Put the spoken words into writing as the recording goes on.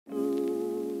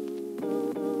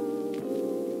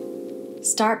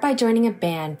Start by joining a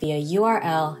band via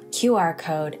URL, QR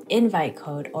code, invite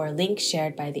code, or link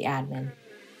shared by the admin.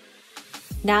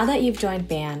 Now that you've joined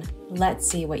band, let's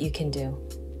see what you can do.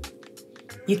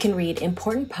 You can read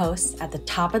important posts at the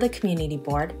top of the community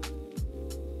board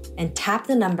and tap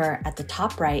the number at the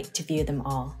top right to view them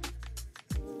all.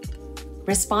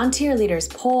 Respond to your leader's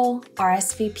poll,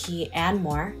 RSVP, and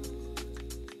more.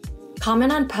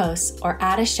 Comment on posts or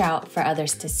add a shout for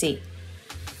others to see.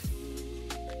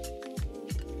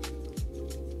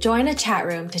 Join a chat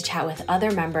room to chat with other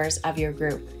members of your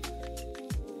group.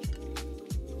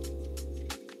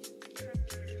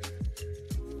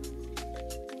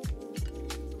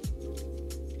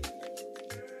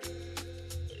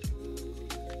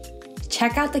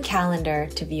 Check out the calendar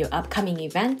to view upcoming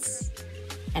events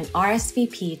and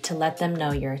RSVP to let them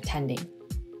know you're attending.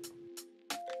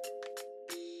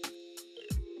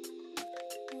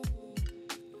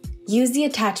 Use the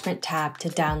attachment tab to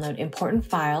download important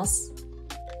files.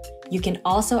 You can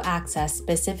also access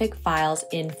specific files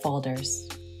in folders.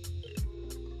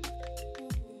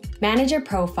 Manage your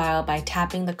profile by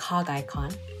tapping the cog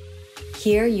icon.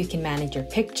 Here you can manage your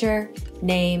picture,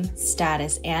 name,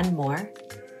 status, and more.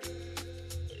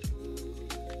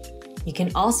 You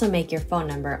can also make your phone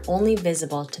number only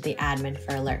visible to the admin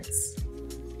for alerts.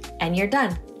 And you're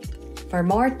done. For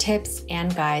more tips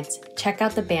and guides, check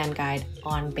out the band guide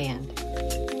on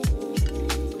Band.